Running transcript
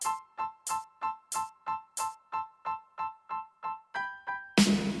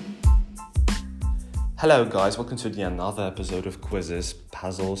Hello guys, welcome to another episode of Quizzes,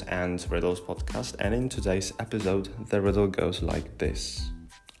 Puzzles and Riddles podcast, and in today's episode the riddle goes like this.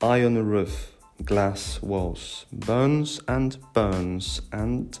 Iron roof, glass walls, burns and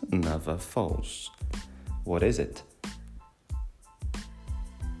never falls. What is it?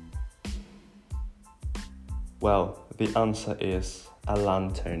 Well, the answer is a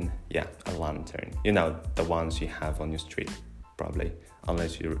lantern. Yeah, a lantern. You know, the ones you have on your street, probably,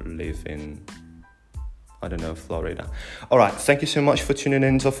 unless you live in Florida. All right, thank you so much for tuning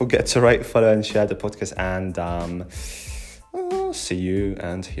in. Don't forget to rate, follow, and share the podcast. And I'll see you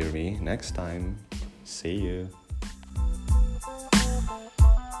and hear me next time. See you.